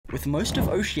With most of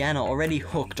Oceania already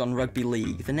hooked on Rugby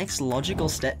League, the next logical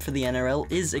step for the NRL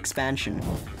is expansion.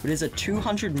 But is a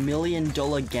 $200 million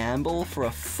gamble for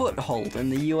a foothold in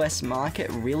the US market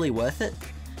really worth it?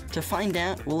 To find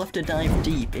out, we'll have to dive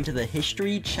deep into the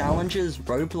history, challenges,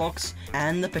 roadblocks,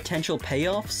 and the potential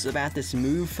payoffs about this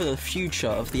move for the future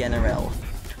of the NRL.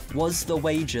 Was the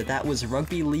wager that was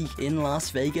Rugby League in Las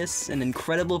Vegas an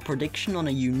incredible prediction on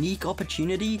a unique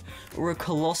opportunity, or a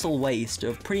colossal waste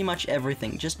of pretty much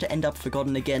everything just to end up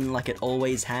forgotten again like it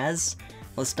always has?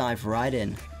 Let's dive right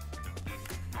in.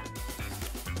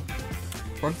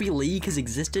 Rugby League has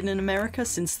existed in America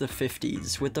since the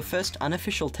 50s, with the first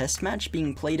unofficial test match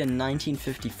being played in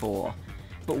 1954.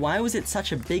 But why was it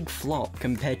such a big flop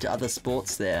compared to other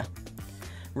sports there?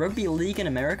 Rugby League in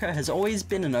America has always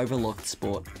been an overlooked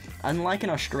sport. Unlike in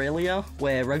Australia,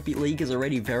 where Rugby League is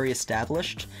already very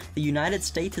established, the United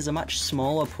States is a much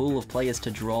smaller pool of players to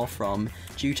draw from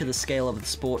due to the scale of the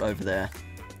sport over there.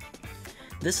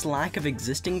 This lack of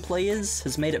existing players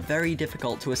has made it very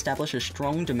difficult to establish a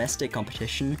strong domestic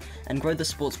competition and grow the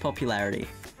sport's popularity.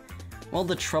 While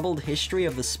the troubled history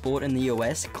of the sport in the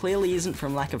US clearly isn't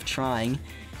from lack of trying,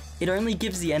 it only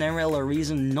gives the NRL a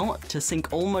reason not to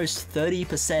sink almost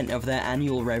 30% of their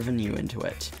annual revenue into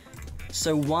it.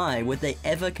 So why would they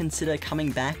ever consider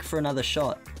coming back for another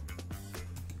shot?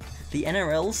 The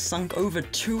NRL sunk over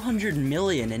 $200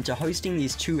 million into hosting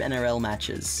these two NRL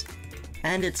matches.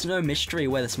 And it's no mystery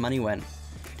where this money went.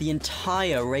 The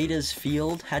entire Raiders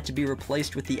field had to be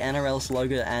replaced with the NRL's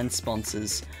logo and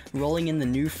sponsors, rolling in the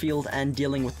new field and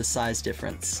dealing with the size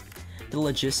difference. The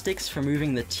logistics for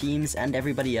moving the teams and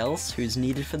everybody else who's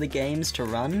needed for the games to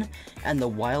run, and the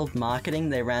wild marketing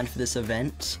they ran for this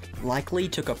event, likely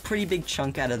took a pretty big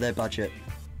chunk out of their budget.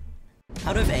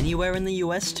 Out of anywhere in the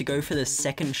US to go for the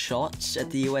second shot at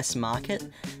the US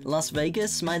market, Las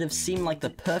Vegas might have seemed like the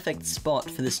perfect spot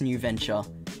for this new venture.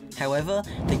 However,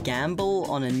 the gamble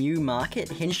on a new market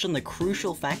hinged on the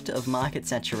crucial factor of market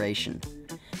saturation.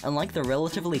 Unlike the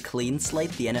relatively clean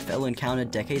slate the NFL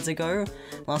encountered decades ago,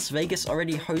 Las Vegas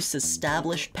already hosts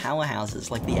established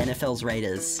powerhouses like the NFL's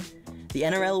Raiders. The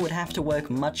NRL would have to work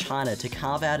much harder to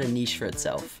carve out a niche for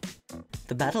itself.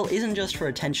 The battle isn't just for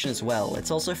attention as well,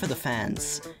 it's also for the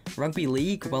fans. Rugby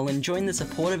League, while enjoying the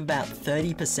support of about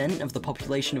 30% of the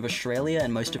population of Australia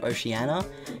and most of Oceania,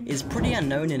 is pretty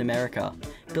unknown in America.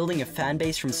 Building a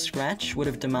fanbase from scratch would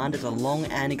have demanded a long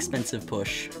and expensive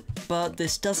push. But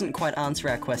this doesn't quite answer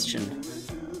our question.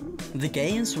 The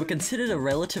games were considered a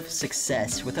relative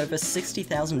success, with over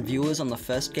 60,000 viewers on the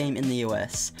first game in the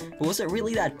US, but was it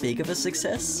really that big of a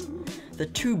success? The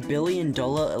 $2 billion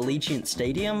Allegiant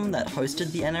Stadium that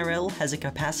hosted the NRL has a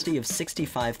capacity of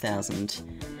 65,000,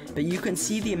 but you can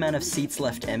see the amount of seats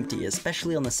left empty,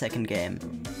 especially on the second game.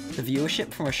 The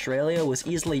viewership from Australia was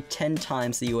easily 10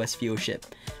 times the US viewership,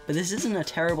 but this isn't a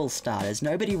terrible start as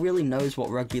nobody really knows what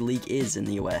Rugby League is in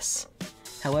the US.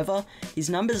 However, these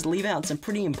numbers leave out some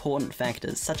pretty important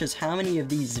factors, such as how many of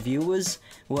these viewers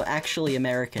were actually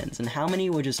Americans and how many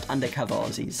were just undercover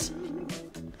Aussies.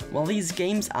 While these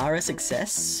games are a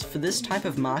success, for this type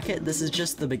of market this is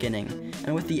just the beginning,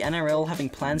 and with the NRL having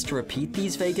plans to repeat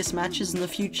these Vegas matches in the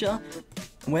future,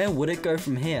 where would it go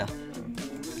from here?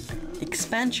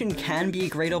 Expansion can be a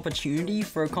great opportunity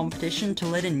for a competition to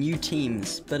let in new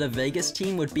teams, but a Vegas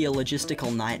team would be a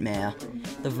logistical nightmare.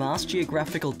 The vast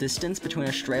geographical distance between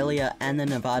Australia and the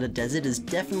Nevada desert is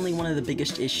definitely one of the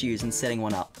biggest issues in setting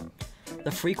one up.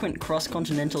 The frequent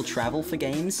cross-continental travel for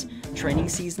games, training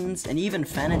seasons, and even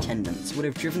fan attendance would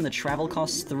have driven the travel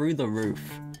costs through the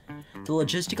roof. The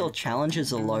logistical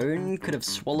challenges alone could have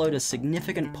swallowed a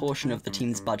significant portion of the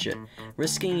team's budget,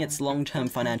 risking its long-term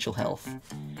financial health.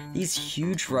 These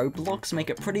huge roadblocks make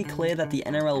it pretty clear that the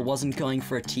NRL wasn't going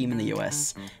for a team in the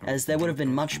US, as there would have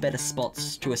been much better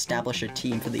spots to establish a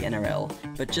team for the NRL,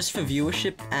 but just for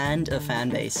viewership and a fan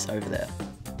base over there.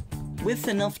 With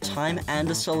enough time and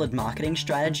a solid marketing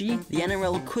strategy, the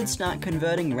NRL could start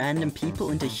converting random people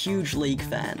into huge league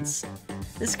fans.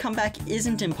 This comeback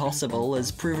isn't impossible,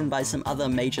 as proven by some other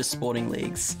major sporting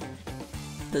leagues.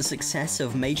 The success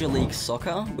of Major League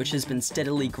Soccer, which has been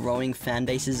steadily growing fan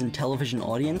bases and television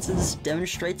audiences,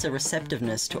 demonstrates a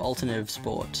receptiveness to alternative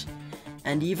sport.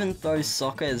 And even though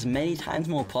soccer is many times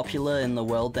more popular in the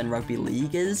world than Rugby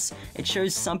League is, it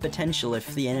shows some potential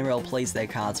if the NRL plays their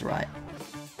cards right.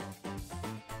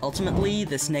 Ultimately,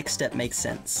 this next step makes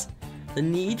sense. The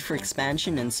need for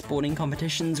expansion in sporting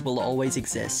competitions will always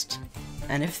exist.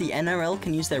 And if the NRL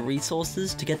can use their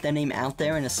resources to get their name out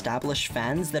there and establish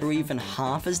fans that are even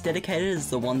half as dedicated as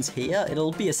the ones here,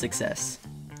 it'll be a success.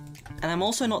 And I'm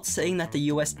also not saying that the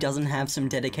US doesn't have some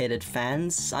dedicated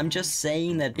fans, I'm just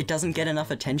saying that it doesn't get enough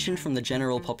attention from the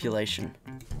general population.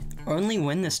 Only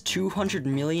when this $200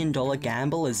 million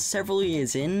gamble is several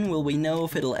years in will we know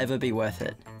if it'll ever be worth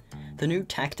it. The new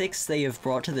tactics they have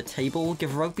brought to the table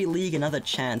give Rugby League another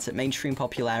chance at mainstream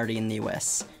popularity in the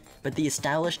US, but the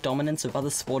established dominance of other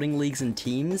sporting leagues and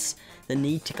teams, the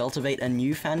need to cultivate a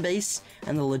new fanbase,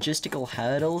 and the logistical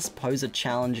hurdles pose a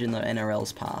challenge in the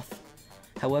NRL's path.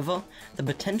 However, the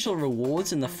potential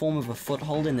rewards in the form of a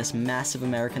foothold in this massive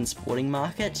American sporting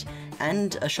market,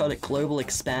 and a shot at global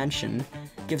expansion,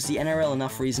 gives the NRL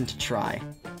enough reason to try.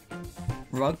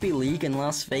 Rugby League in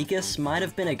Las Vegas might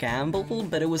have been a gamble,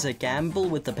 but it was a gamble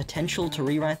with the potential to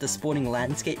rewrite the sporting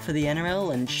landscape for the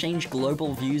NRL and change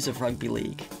global views of Rugby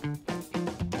League.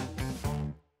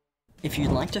 If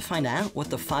you'd like to find out what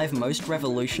the 5 most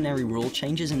revolutionary rule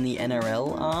changes in the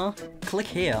NRL are, click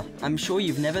here. I'm sure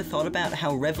you've never thought about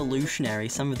how revolutionary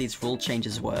some of these rule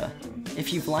changes were.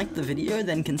 If you've liked the video,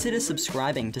 then consider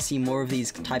subscribing to see more of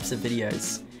these types of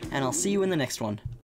videos, and I'll see you in the next one.